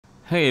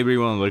Hey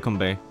everyone, welcome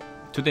back.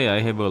 Today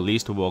I have a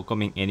list of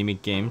upcoming anime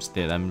games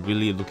that I'm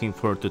really looking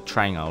forward to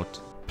trying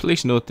out.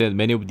 Please note that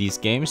many of these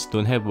games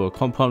don't have a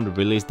confirmed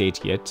release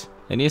date yet,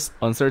 and it's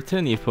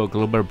uncertain if a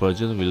global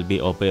version will be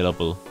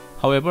available.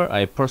 However,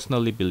 I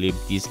personally believe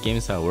these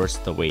games are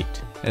worth the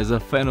wait. As a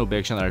fan of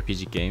action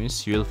RPG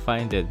games, you will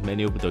find that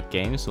many of the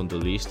games on the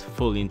list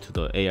fall into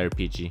the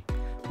ARPG,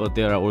 but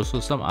there are also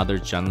some other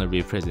genre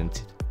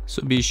represented.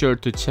 So be sure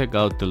to check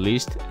out the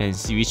list and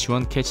see which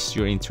one catches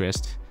your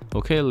interest.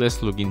 Okay,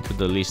 let's look into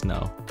the list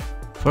now.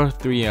 First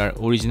three are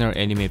original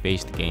anime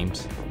based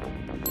games.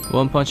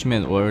 One Punch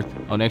Man World,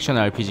 an action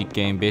RPG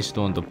game based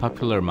on the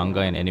popular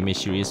manga and anime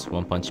series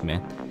One Punch Man.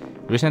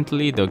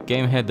 Recently, the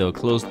game had a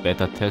closed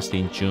beta test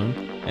in June,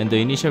 and the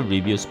initial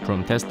reviews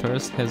from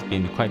testers has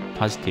been quite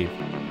positive.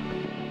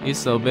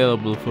 It's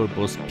available for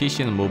both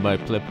PC and mobile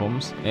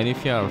platforms, and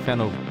if you are a fan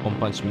of One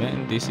Punch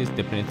Man, this is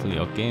definitely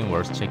a game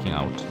worth checking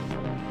out.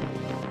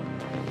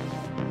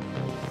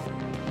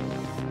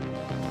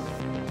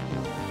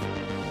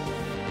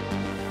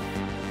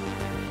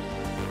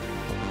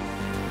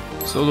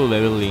 Solo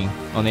Leveling,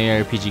 an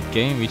ARPG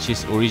game which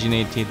is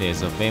originated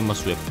as a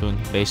famous webtoon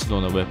based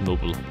on a web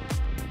novel.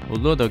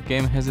 Although the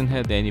game hasn't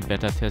had any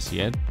beta tests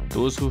yet,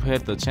 those who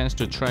had the chance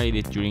to try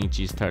it during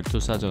G-Star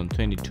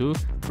 2022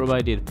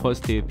 provided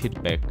positive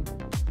feedback.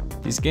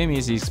 This game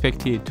is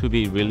expected to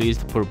be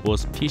released for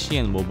both PC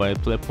and mobile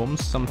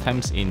platforms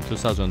sometimes in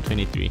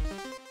 2023.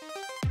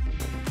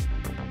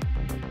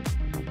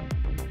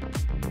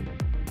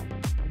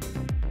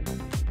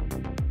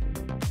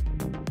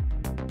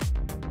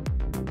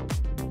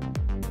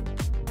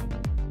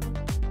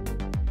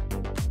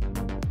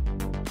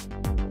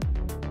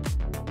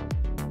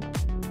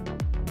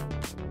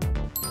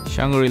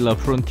 Shangri-La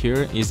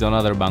Frontier is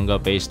another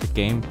manga-based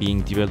game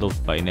being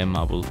developed by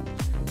Netmarble.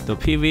 The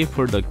PV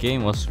for the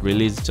game was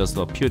released just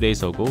a few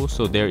days ago,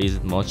 so there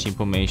isn't much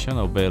information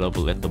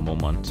available at the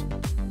moment.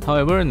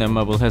 However,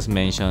 Netmarble has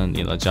mentioned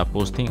in a job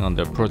posting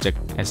under Project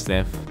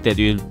SF that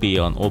it will be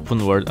an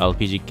open-world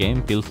RPG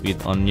game built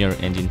with Unreal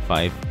Engine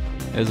 5.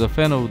 As a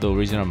fan of the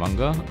original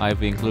manga,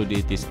 I've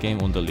included this game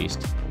on the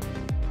list.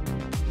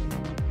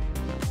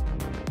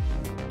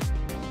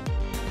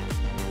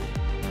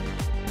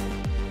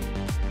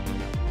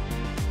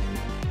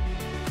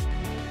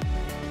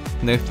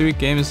 Next three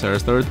games are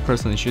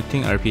third-person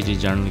shooting RPG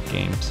genre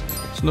games.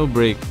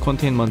 Snowbreak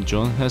Containment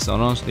Zone has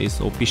announced its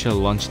official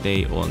launch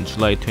day on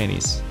July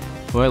 20th.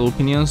 While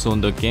opinions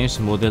on the game's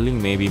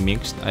modeling may be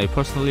mixed, I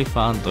personally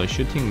found the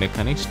shooting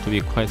mechanics to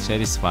be quite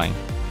satisfying.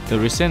 The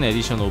recent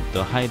addition of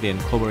the hide and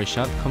cover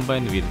shot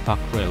combined with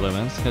parkour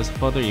elements has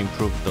further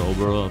improved the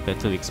overall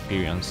battle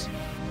experience.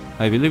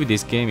 I believe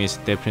this game is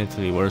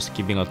definitely worth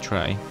giving a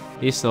try.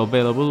 It's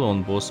available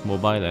on both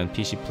mobile and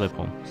PC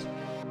platforms.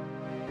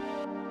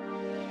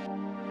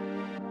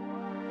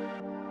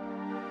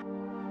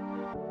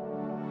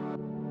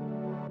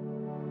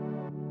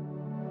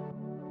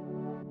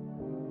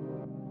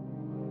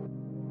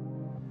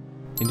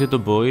 Into the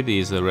Void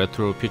is a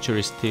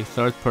retro-futuristic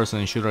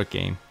third-person shooter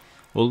game.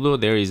 Although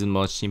there isn't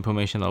much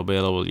information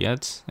available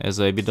yet, as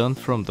evident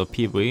from the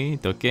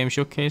PV, the game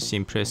showcased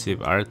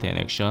impressive art and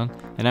action,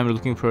 and I'm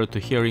looking forward to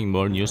hearing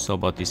more news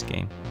about this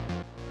game.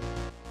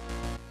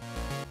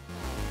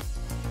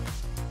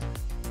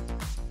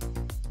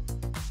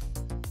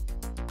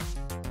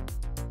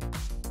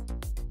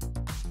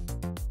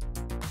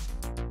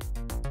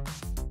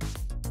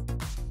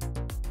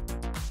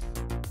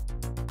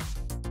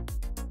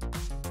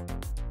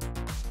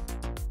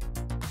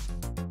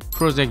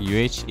 Project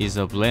UH is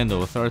a blend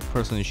of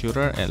third-person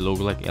shooter and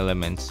roguelike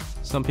elements.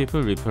 Some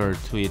people refer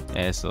to it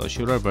as a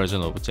shooter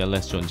version of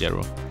Zenless Zone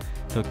Zero.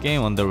 The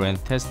game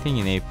underwent testing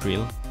in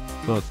April,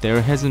 but there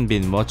hasn't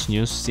been much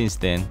news since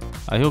then.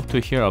 I hope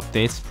to hear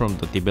updates from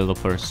the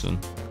developer soon.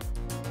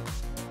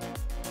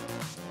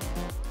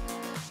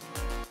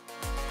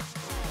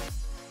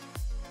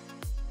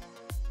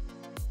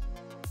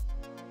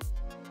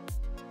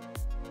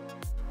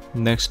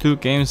 Next two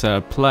games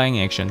are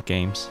flying action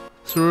games.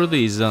 THRUD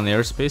is an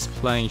airspace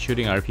flying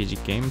shooting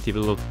RPG game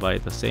developed by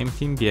the same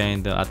team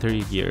behind the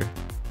Atari Gear.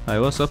 I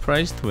was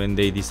surprised when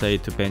they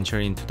decided to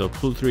venture into the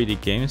full 3D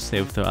games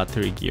after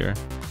Atari Gear.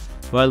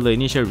 While the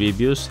initial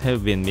reviews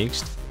have been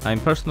mixed, I'm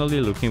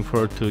personally looking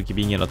forward to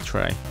giving it a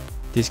try.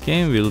 This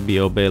game will be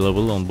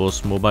available on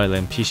both mobile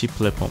and PC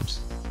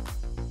platforms.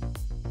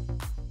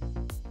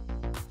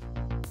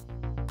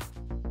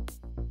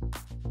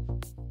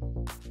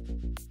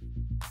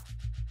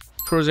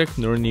 Project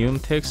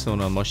Nornium takes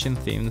on a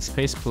machine-themed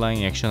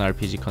space-flying action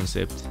RPG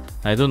concept.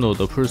 I don't know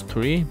the full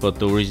story, but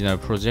the original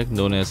project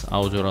known as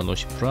Aozora no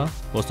Shifra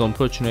was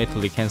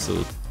unfortunately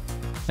cancelled.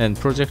 And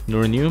Project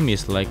Nornium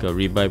is like a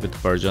revived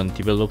version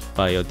developed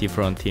by a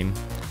different team.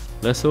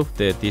 Let's hope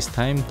that this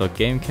time the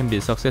game can be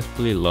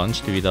successfully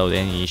launched without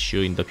any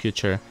issue in the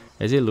future,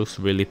 as it looks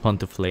really fun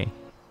to play.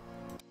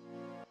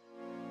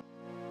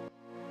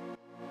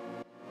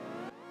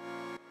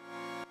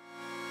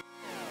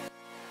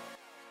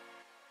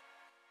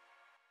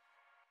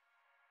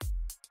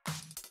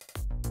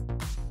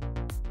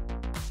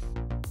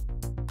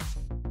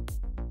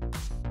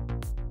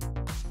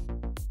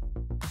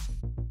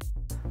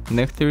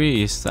 Next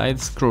 3 is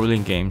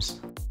side-scrolling games.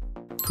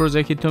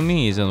 Project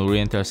Hitomi is an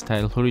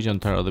Oriental-style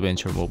horizontal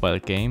adventure mobile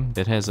game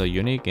that has a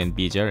unique and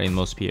bizarre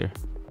atmosphere.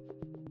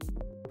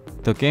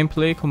 The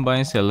gameplay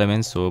combines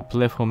elements of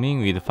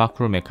platforming with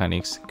parkour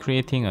mechanics,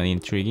 creating an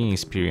intriguing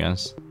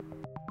experience.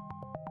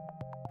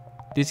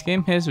 This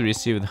game has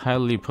received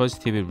highly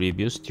positive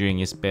reviews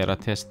during its beta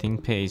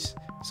testing phase,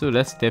 so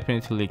let's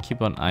definitely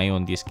keep an eye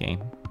on this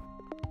game.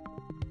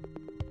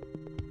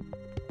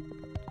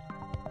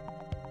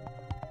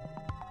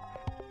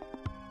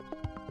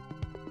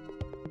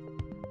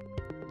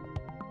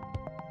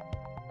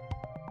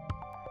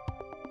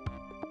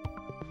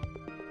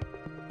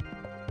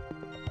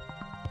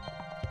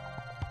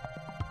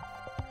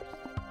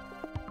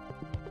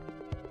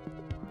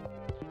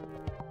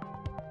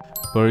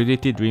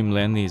 Viridity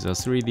Dreamland is a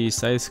 3D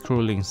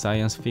side-scrolling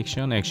science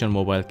fiction action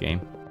mobile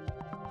game.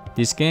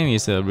 This game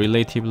is a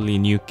relatively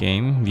new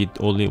game with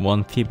only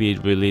one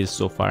PV released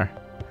so far.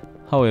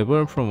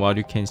 However, from what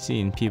you can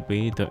see in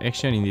PV, the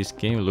action in this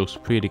game looks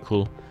pretty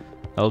cool.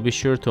 I'll be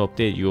sure to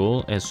update you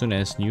all as soon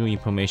as new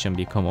information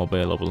become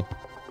available.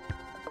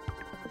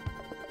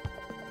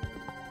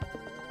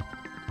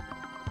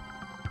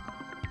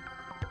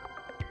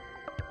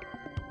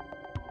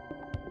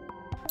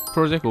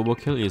 Project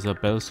Overkill is a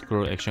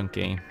battle-scroll action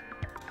game.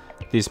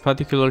 This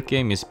particular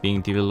game is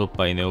being developed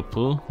by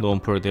Neopool, known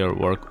for their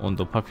work on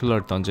the popular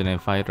Dungeon &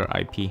 Fighter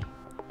IP.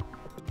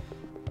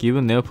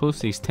 Given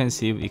Neopool's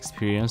extensive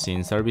experience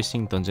in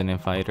servicing Dungeon &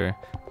 Fighter,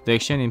 the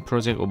action in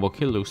Project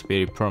Overkill looks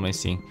very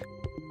promising.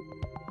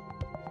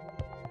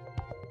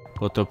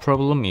 But the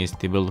problem is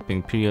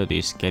developing period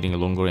is getting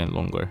longer and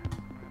longer.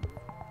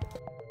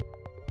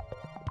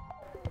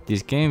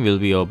 This game will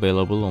be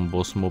available on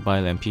both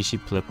mobile and PC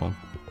platform.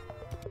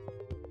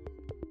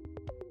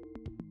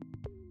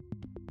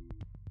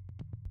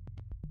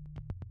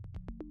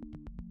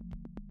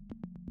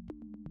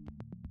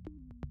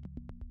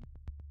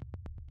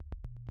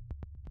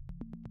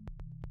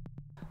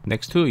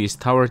 Next 2 is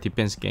tower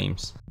defense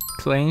games.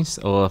 Kleins,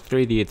 a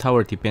 3D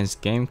tower defense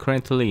game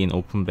currently in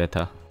open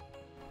beta.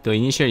 The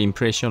initial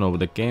impression of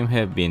the game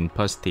have been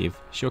positive,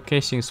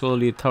 showcasing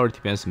solid tower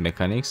defense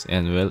mechanics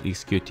and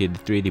well-executed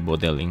 3D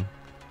modeling.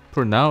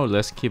 For now,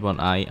 let's keep an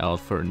eye out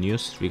for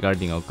news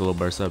regarding a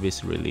global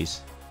service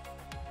release.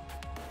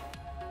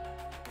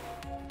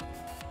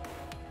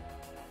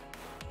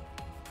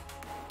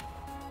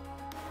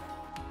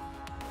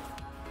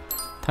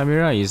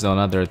 Tamira is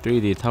another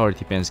 3D tower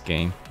defense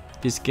game.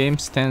 This game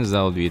stands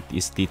out with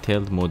its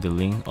detailed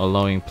modeling,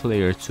 allowing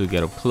players to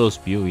get a close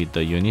view with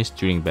the units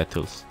during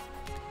battles.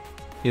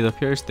 It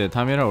appears that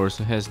Tamira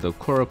also has the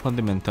core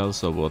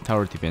fundamentals of a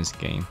tower defense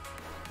game.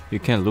 You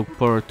can look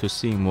forward to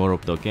seeing more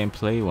of the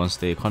gameplay once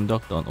they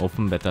conduct an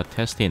open beta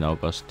test in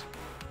August.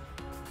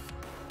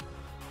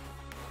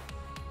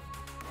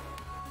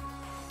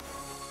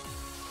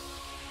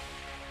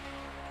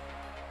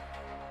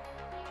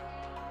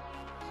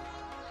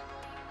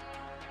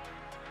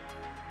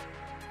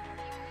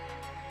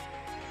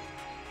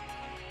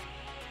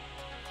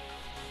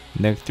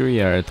 Next 3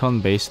 are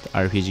turn-based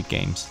RPG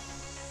games.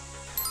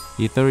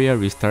 Etheria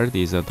Restart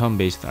is a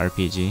turn-based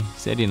RPG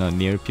set in a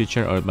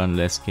near-future urban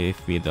landscape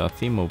with a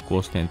theme of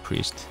ghost and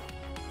priest.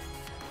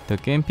 The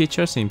game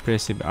features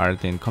impressive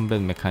art and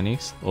combat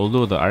mechanics,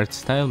 although the art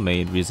style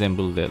may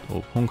resemble that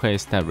of Honkai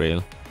Star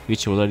Rail,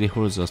 which already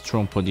holds a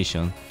strong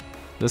position.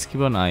 Let's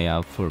keep an eye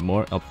out for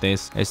more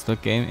updates as the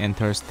game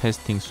enters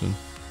testing soon.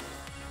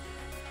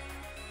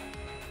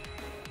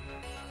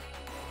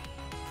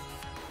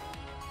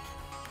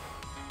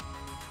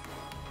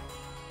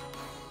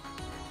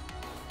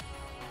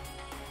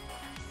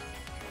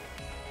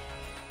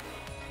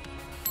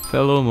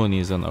 Fellow Moon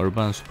is an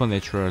urban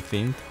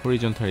supernatural-themed,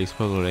 horizontal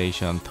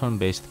exploration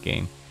turn-based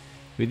game.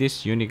 With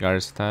its unique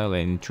art style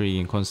and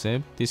intriguing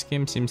concept, this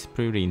game seems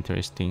pretty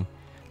interesting.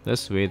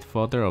 Let's wait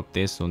for further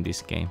updates on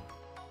this game.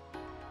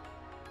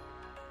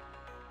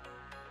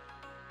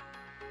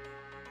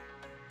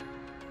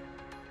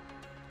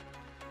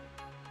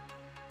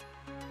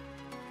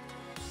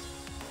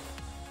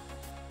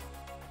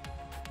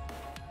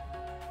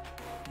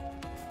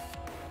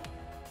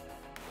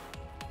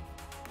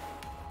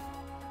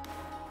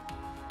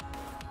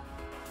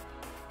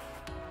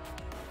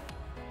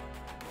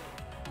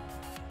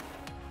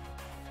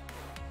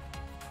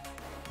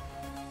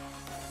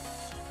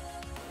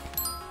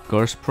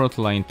 Girls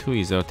Frontline 2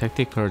 is a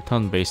tactical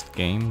turn-based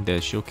game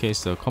that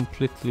showcases a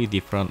completely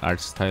different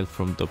art style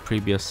from the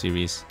previous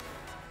series.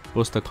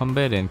 Both the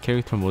combat and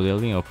character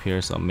modeling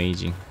appears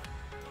amazing.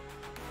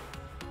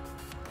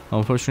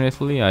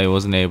 Unfortunately, I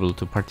wasn't able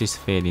to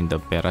participate in the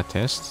beta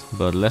test,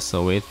 but let's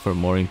await for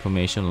more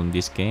information on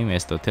this game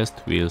as the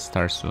test will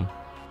start soon.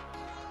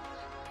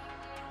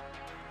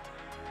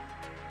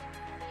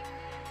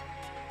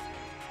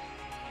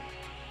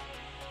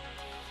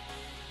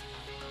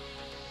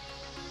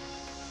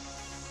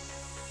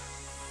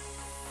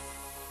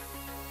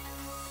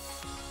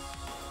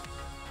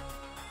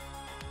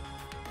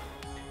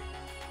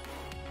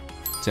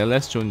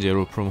 Zenless Zone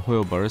Zero from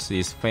Hoyoverse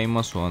is a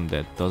famous one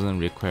that doesn't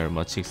require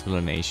much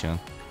explanation.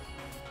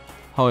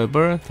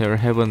 However, there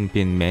haven't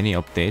been many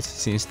updates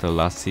since the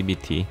last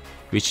CBT,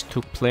 which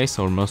took place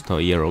almost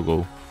a year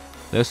ago.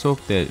 Let's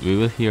hope that we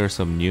will hear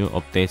some new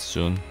updates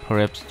soon,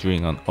 perhaps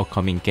during an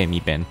upcoming game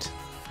event.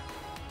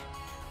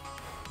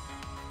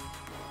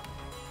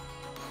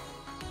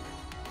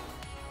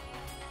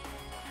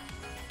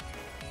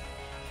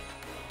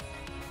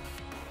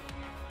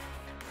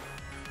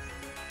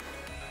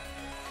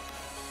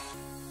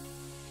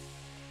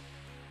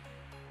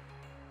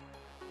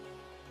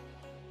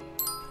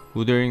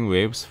 Wuthering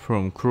Waves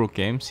from THRUD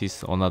Games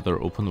is another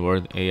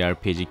open-world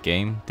ARPG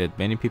game that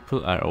many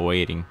people are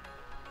awaiting.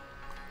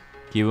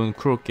 Given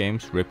THRUD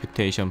Games'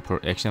 reputation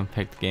for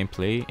action-packed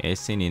gameplay as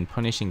seen in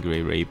Punishing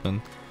Grey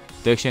Raven,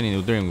 the action in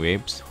Wuthering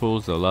Waves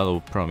holds a lot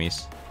of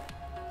promise.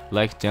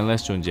 Like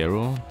Zenless Zone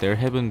Zero, there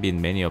haven't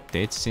been many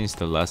updates since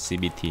the last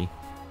CBT,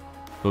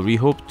 but we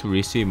hope to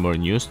receive more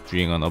news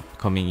during an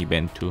upcoming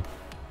event too.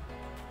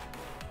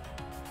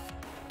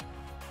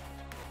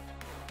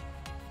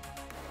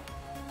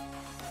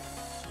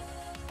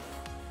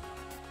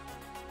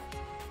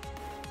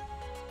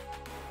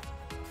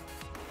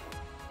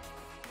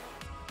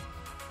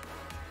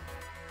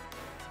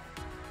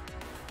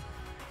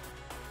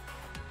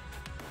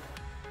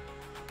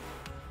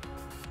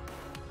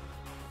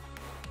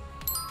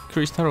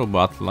 Crystal of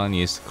Atlan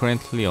is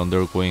currently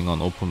undergoing an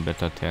open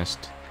beta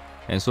test,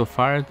 and so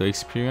far the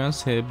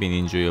experience has been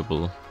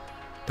enjoyable.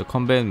 The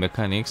combat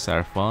mechanics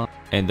are fun,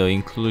 and the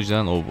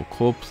inclusion of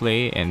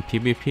co-play and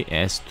PvP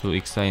adds to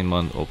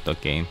excitement of the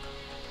game.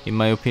 In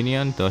my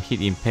opinion, the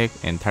hit impact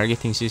and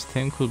targeting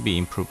system could be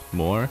improved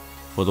more,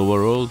 but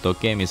overall the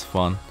game is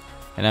fun,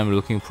 and I'm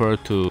looking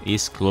forward to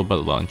its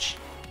global launch.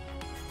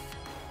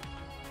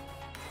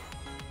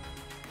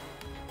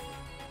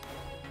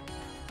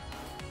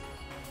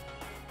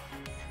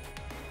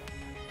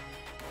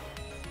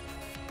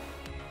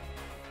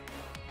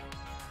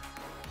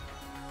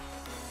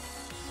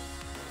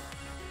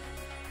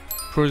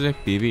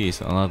 Project BB is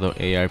another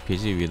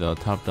ARPG with a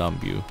top-down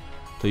view.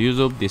 The use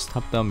of this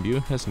top-down view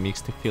has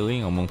mixed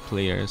feeling among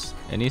players,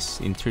 and it's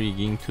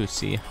intriguing to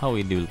see how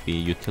it will be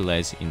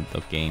utilized in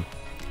the game.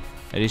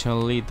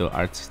 Additionally, the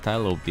art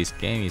style of this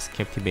game is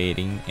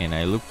captivating, and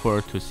I look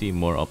forward to see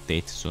more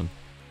updates soon.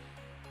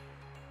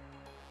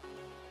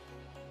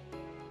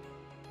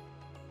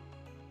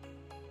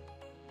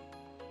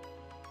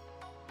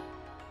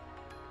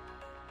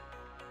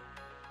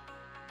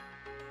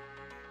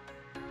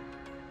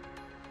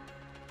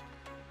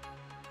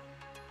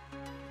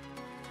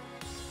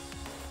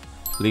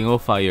 Ring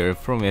of Fire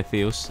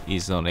Prometheus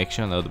is an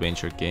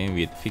action-adventure game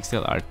with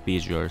pixel art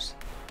visuals.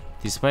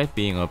 Despite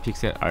being a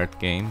pixel art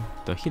game,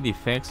 the hit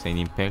effects and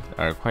impact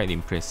are quite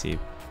impressive,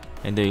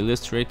 and the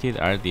illustrated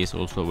art is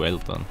also well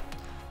done.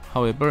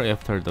 However,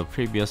 after the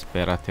previous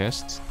beta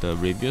tests, the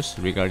reviews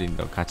regarding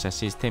the gacha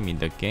system in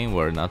the game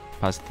were not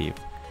positive.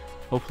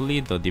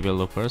 Hopefully, the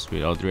developers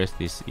will address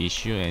this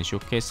issue and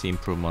showcase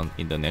improvement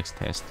in the next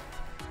test.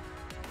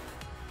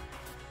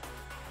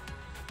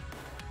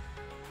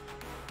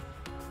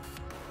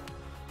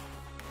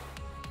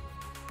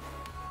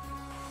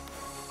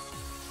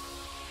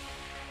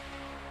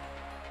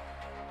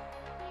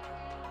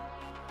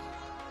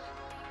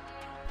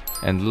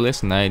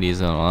 Endless Night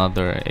is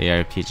another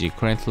ARPG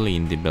currently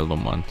in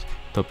development.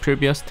 The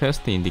previous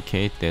tests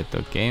indicate that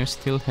the game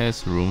still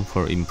has room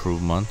for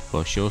improvement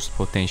but shows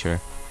potential.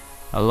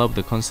 I love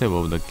the concept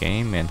of the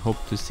game and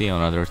hope to see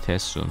another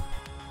test soon.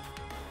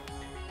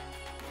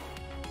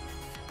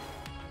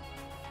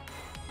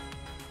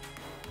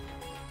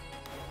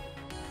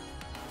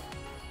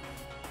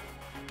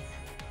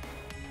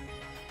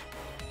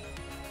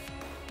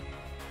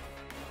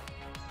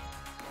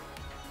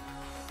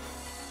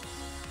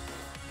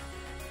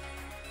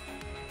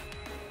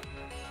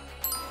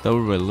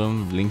 Double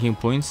Realm Linking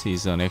Points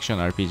is an action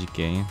RPG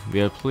game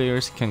where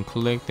players can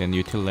collect and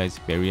utilize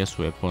various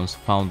weapons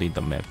found in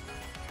the map.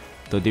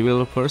 The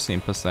developers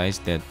emphasize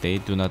that they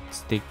do not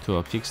stick to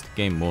a fixed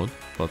game mode,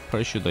 but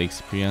pursue the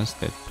experience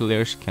that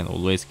players can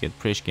always get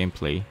fresh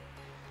gameplay.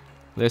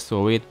 Let's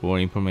await more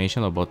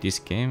information about this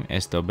game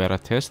as the beta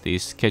test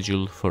is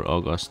scheduled for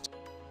August.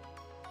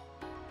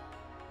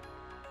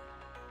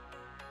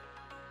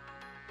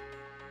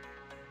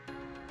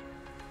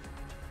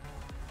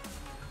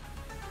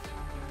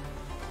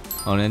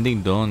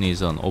 Unending Dawn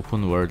is an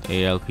open-world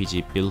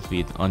ARPG built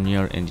with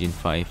Unreal Engine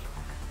 5.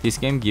 This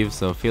game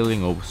gives a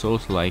feeling of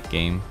Souls-like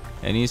game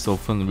and is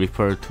often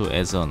referred to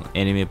as an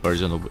anime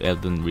version of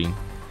Elden Ring.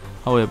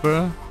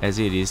 However, as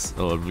it is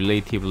a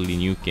relatively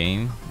new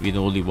game with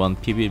only one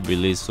PvP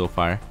release so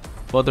far,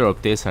 further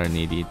updates are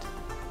needed.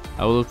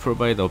 I will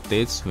provide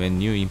updates when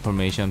new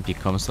information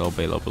becomes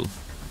available.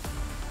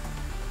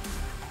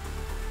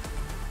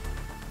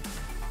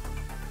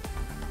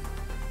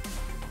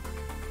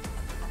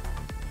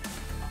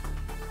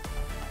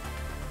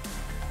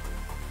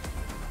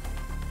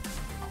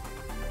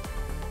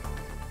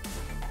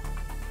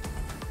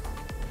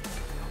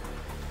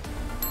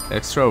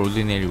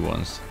 Extraordinary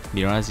Ones.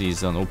 Mirage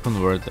is an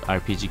open-world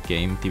RPG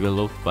game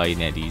developed by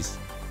NetEase.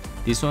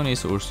 This one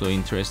is also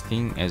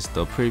interesting as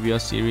the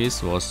previous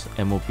series was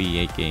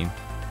MOBA game.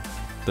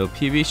 The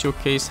PV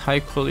showcased high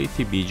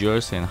quality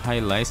visuals and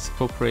highlights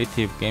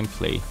cooperative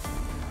gameplay.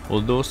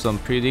 Although some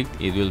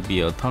predict it will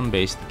be a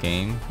turn-based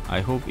game,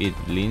 I hope it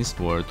leans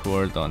more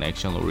toward an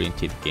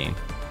action-oriented game.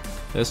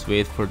 Let's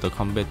wait for the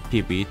combat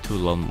PV to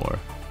learn more.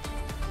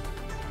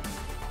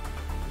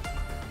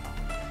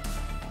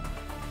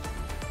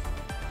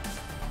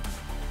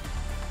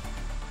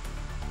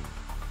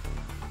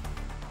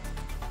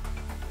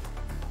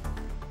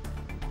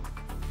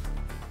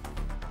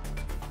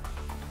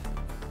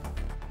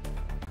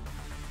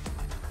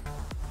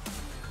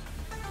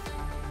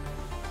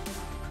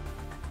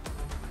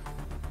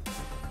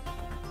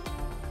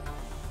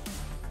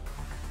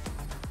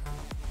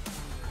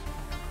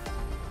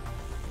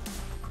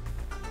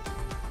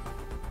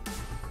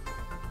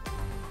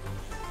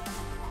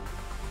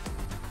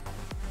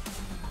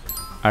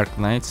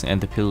 Arknights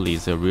and Pill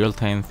is a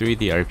real-time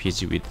 3D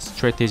RPG with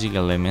strategic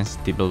elements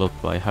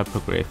developed by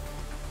Hypergraph.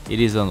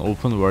 It is an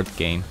open-world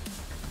game,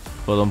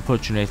 but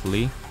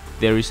unfortunately,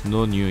 there is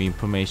no new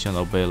information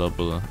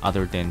available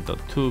other than the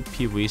 2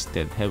 PVs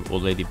that have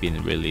already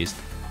been released,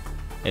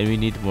 and we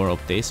need more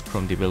updates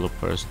from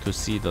developers to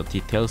see the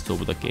details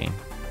of the game.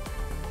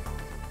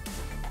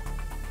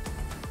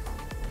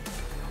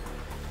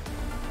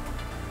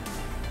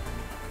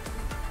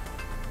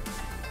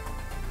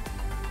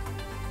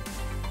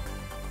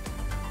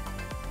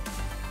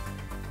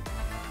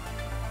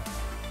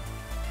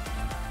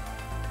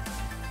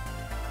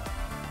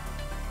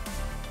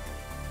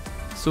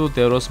 So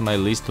that was my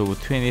list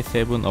of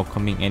 27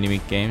 upcoming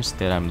anime games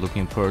that I'm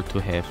looking forward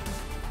to have.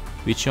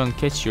 Which one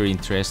catch your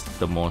interest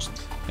the most,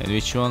 and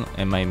which one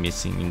am I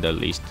missing in the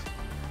list?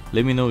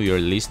 Let me know your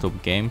list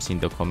of games in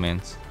the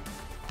comments.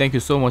 Thank you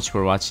so much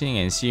for watching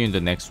and see you in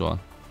the next one.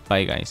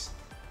 Bye guys.